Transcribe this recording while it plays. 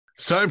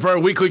It's time for our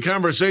weekly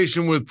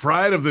conversation with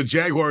pride of the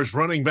Jaguars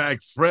running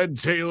back Fred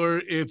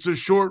Taylor. It's a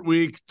short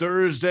week.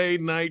 Thursday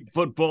night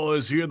football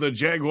is here. The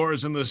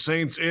Jaguars and the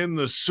Saints in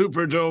the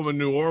Superdome in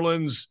New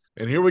Orleans.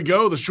 And here we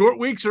go. The short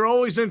weeks are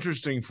always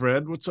interesting,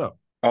 Fred. What's up?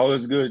 All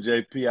is good,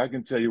 JP. I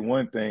can tell you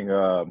one thing.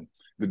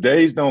 The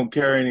days don't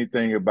care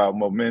anything about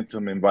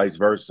momentum and vice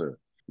versa.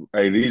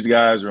 Hey, these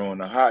guys are on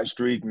a hot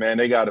streak, man.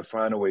 They got to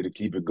find a way to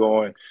keep it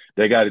going.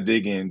 They got to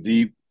dig in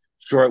deep.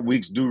 Short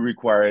weeks do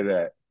require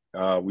that.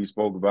 We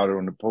spoke about it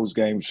on the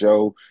post-game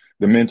show,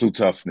 the mental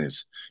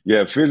toughness.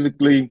 Yeah,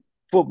 physically,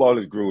 football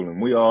is grueling.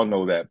 We all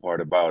know that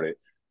part about it.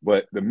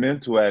 But the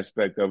mental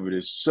aspect of it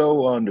is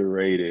so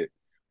underrated,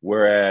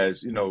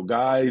 whereas,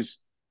 guys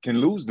can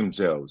lose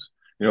themselves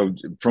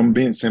from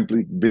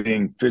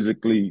being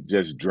physically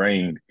just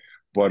drained.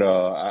 But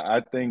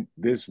I think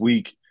this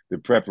week the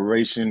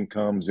preparation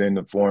comes in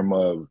the form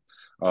of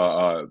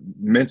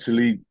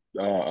mentally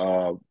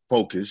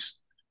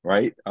focused,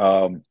 right?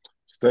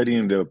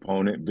 Studying the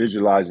opponent,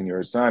 visualizing your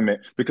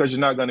assignment, because you're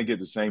not going to get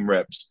the same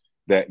reps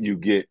that you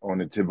get on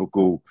a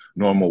typical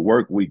normal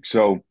work week.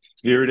 So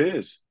here it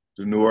is,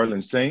 the New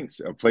Orleans Saints,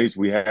 a place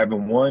we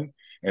haven't won.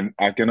 And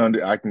I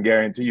can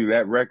guarantee you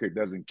that record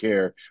doesn't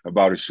care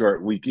about a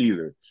short week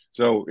either.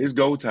 So it's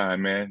go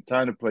time, man.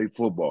 Time to play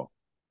football.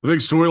 The big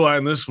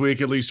storyline this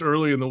week, at least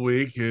early in the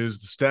week, is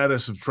the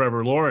status of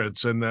Trevor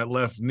Lawrence and that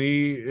left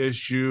knee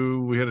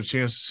issue. We had a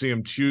chance to see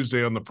him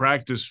Tuesday on the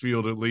practice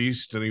field, at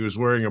least, and he was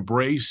wearing a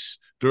brace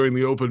during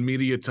the open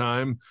media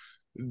time.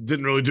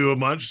 Didn't really do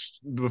much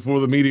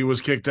before the media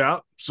was kicked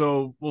out.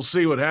 So we'll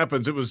see what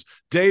happens. It was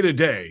day to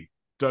day,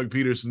 Doug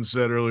Peterson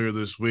said earlier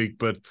this week.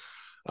 But,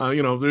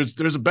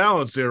 there's a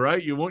balance there,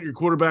 right? You want your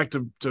quarterback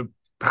to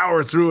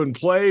power through and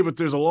play, but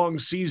there's a long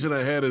season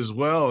ahead as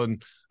well.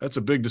 And that's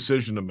a big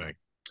decision to make.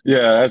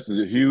 Yeah, that's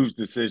a huge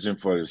decision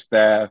for the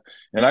staff.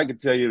 And I can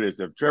tell you this,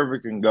 if Trevor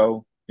can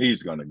go,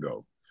 he's going to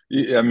go.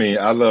 I mean,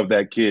 I love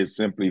that kid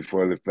simply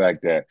for the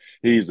fact that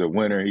he's a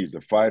winner, he's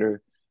a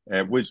fighter,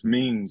 and which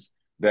means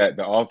that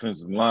the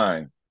offensive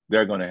line,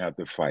 they're going to have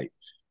to fight.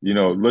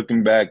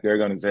 Looking back, they're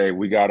going to say,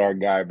 we got our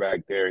guy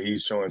back there.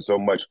 He's showing so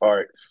much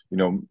heart,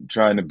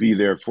 trying to be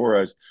there for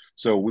us.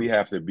 So we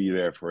have to be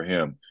there for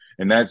him.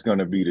 And that's going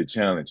to be the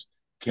challenge.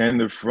 Can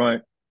the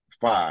front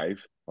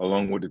five,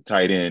 along with the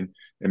tight end,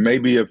 and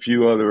maybe a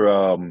few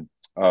other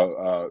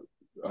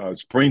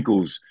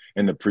sprinkles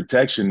in the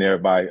protection there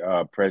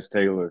by Press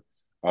Taylor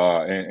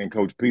and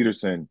Coach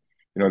Peterson,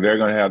 they're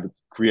going to have to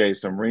create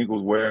some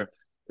wrinkles where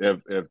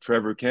if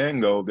Trevor can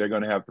go, they're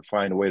going to have to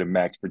find a way to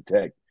max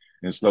protect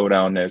and slow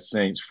down that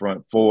Saints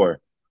front four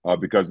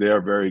because they're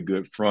a very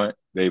good front.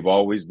 They've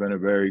always been a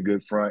very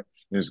good front,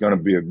 and it's going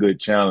to be a good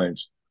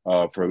challenge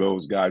for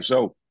those guys.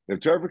 So if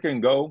Trevor can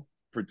go,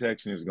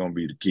 protection is going to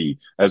be the key,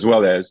 as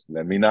well as,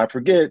 let me not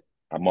forget,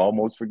 I'm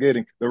almost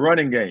forgetting, the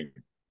running game.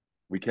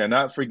 We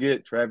cannot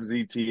forget Travis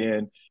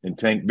Etienne and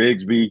Tank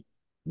Bigsby.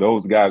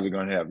 Those guys are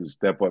going to have to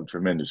step up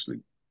tremendously.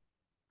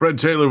 Fred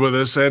Taylor with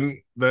us, and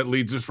that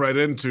leads us right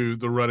into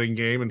the running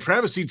game. And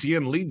Travis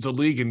Etienne leads the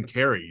league in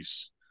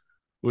carries,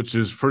 which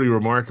is pretty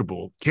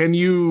remarkable. Can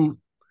he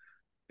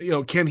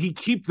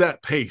keep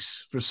that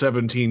pace for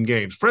 17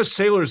 games? Press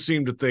Taylor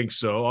seemed to think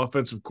so.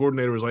 Offensive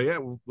coordinator was like, yeah,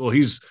 well,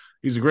 he's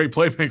a great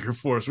playmaker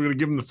for us. We're going to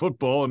give him the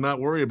football and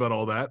not worry about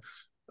all that.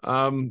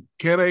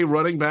 Can a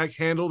running back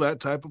handle that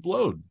type of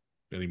load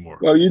anymore?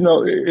 Well,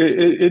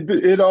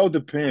 it all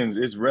depends.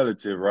 It's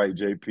relative, right,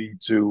 JP,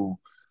 to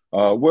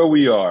where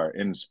we are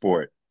in the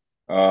sport.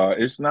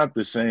 It's not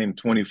the same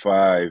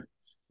 25,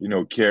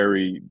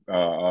 carry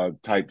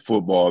type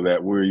football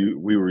that we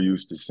were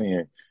used to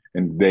seeing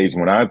in the days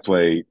when I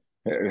played.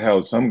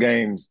 Hell, some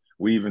games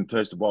we even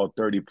touched the ball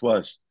 30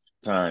 plus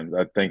times.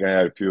 I think I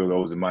had a few of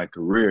those in my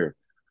career.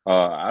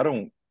 I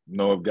don't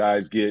know if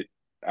guys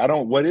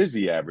what is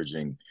he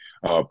averaging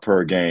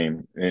per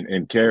game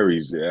in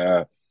carries?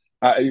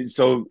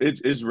 So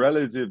it's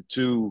relative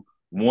to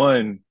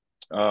one,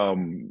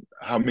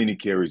 how many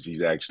carries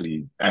he's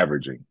actually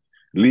averaging.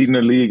 Leading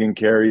the league in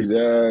carries,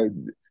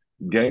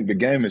 the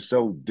game is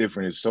so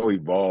different. It's so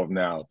evolved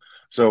now.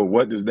 So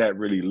what does that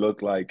really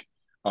look like?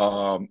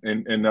 And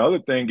the other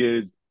thing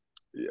is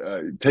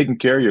taking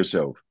care of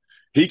yourself.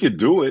 He could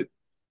do it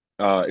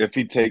if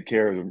he take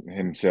care of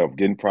himself,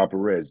 getting proper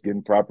rest,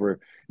 getting proper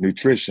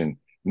nutrition,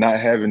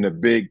 not having the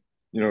big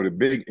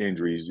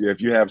injuries.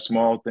 If you have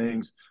small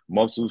things,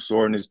 muscle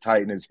soreness,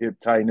 tightness, hip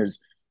tightness,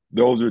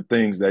 those are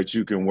things that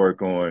you can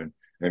work on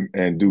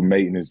and do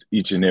maintenance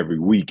each and every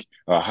week.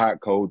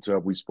 Hot, cold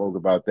tub, we spoke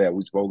about that.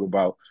 We spoke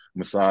about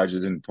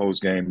massages in the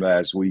post game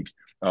last week,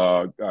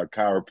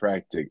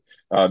 chiropractic.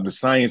 The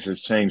science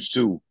has changed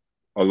too,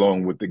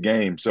 along with the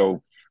game.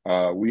 So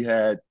we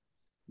had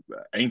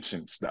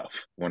ancient stuff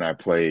when I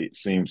played.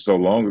 Seems so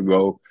long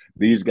ago.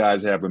 These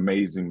guys have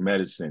amazing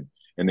medicine,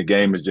 and the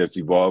game is just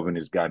evolving.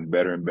 It's gotten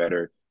better and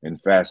better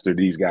and faster.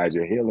 These guys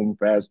are healing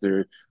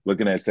faster.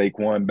 Looking at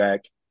Saquon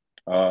back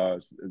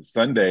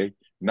Sunday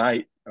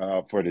night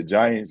for the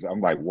Giants, I'm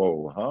like,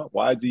 whoa, huh?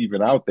 Why is he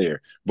even out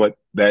there? But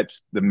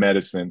that's the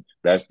medicine.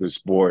 That's the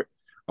sport.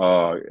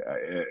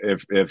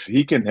 If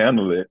he can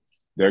handle it,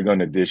 they're going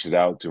to dish it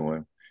out to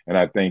him, and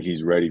I think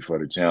he's ready for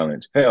the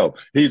challenge. Hell,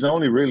 he's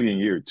only really in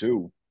year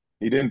two.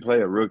 He didn't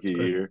play a rookie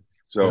Okay. year, Yep.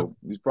 so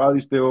he's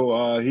probably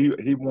still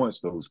he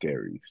wants those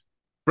carries.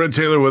 Fred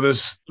Taylor with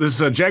us. This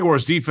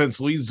Jaguars defense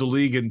leads the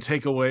league in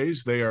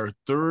takeaways. They are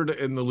third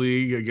in the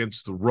league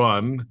against the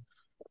run.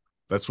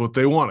 That's what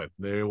they wanted.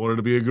 They wanted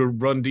to be a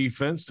good run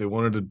defense. They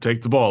wanted to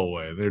take the ball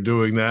away. They're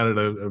doing that at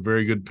a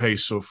very good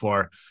pace so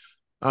far.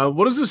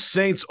 What does the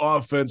Saints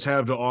offense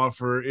have to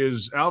offer?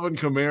 Is Alvin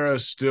Kamara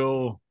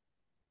still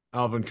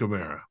Alvin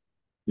Kamara?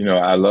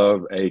 I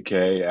love AK.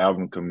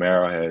 Alvin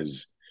Kamara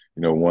has,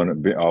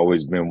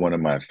 always been one of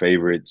my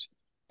favorites.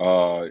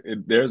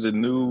 There's a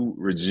new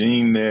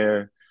regime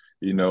there.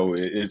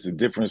 It's a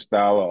different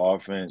style of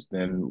offense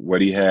than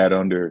what he had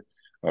under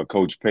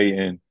Coach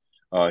Payton.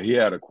 He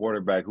had a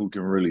quarterback who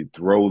can really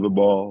throw the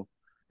ball,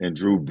 and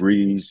Drew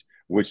Brees,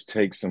 which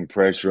takes some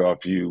pressure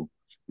off you,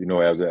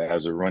 as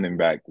a running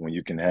back when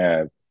you can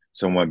have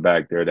someone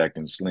back there that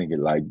can sling it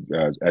like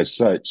as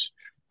such.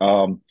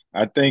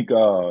 I think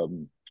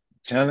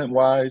talent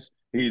wise,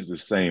 he's the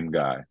same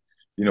guy.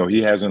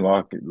 He hasn't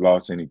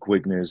lost any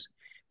quickness.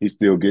 He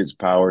still gets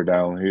power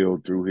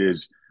downhill through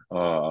his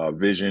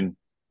vision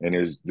and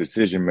his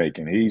decision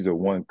making. He's a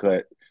one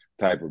cut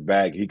type of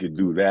back. He could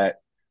do that.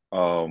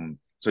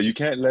 So you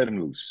can't let him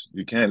loose.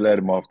 You can't let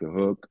him off the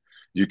hook.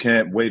 You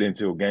can't wait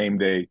until game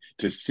day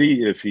to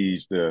see if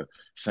he's the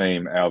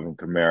same Alvin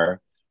Kamara,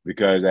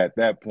 because at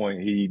that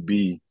point he'd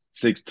be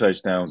 6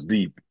 touchdowns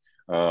deep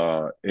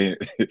and,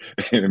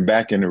 and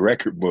back in the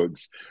record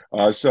books.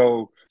 I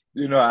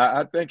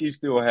think he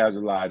still has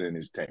a lot in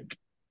his tank.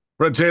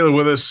 Fred Taylor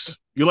with us.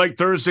 You like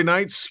Thursday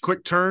nights?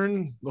 Quick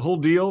turn, the whole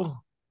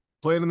deal,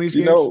 playing in these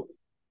You games? know,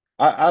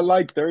 I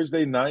like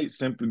Thursday night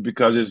simply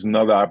because it's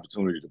another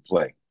opportunity to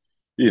play.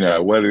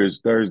 Whether it's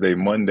Thursday,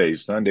 Monday,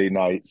 Sunday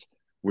nights,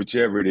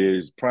 whichever it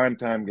is,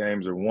 primetime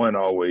games are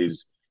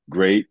always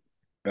great.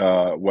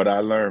 What I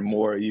learned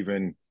more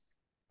even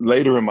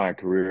later in my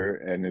career,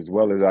 and as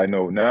well as I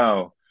know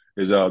now,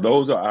 is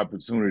those are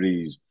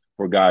opportunities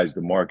for guys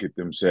to market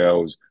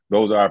themselves.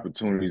 Those are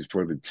opportunities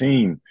for the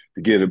team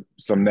to get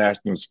some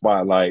national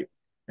spotlight.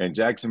 And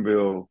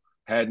Jacksonville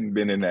hadn't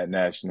been in that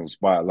national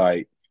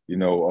spotlight,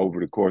 over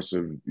the course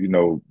of,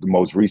 the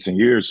most recent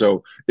years.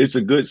 So it's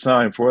a good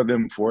sign for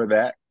them for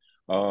that.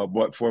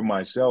 But for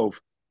myself,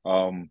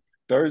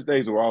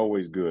 Thursdays were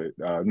always good.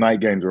 Night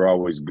games are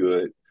always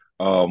good.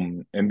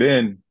 And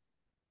then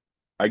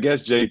I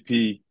guess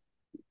JP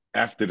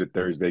after the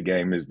Thursday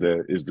game is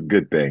the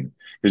good thing,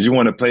 because you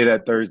want to play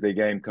that Thursday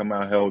game, come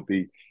out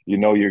healthy.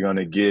 You're going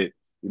to get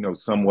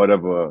somewhat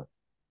of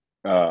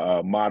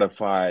a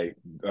modified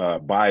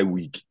bye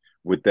week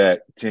with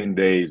that 10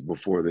 days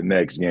before the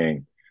next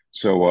game.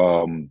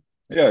 So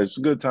yeah, it's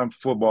a good time for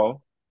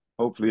football.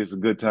 Hopefully, it's a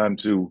good time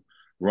to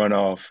run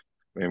off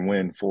and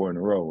win 4 in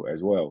a row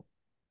as well.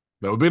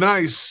 That would be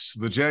nice.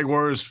 The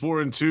Jaguars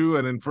 4-2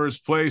 and in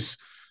first place.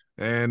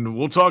 And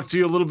we'll talk to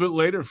you a little bit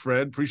later,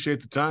 Fred. Appreciate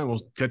the time.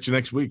 We'll catch you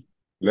next week.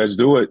 Let's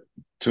do it.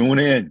 Tune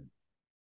in.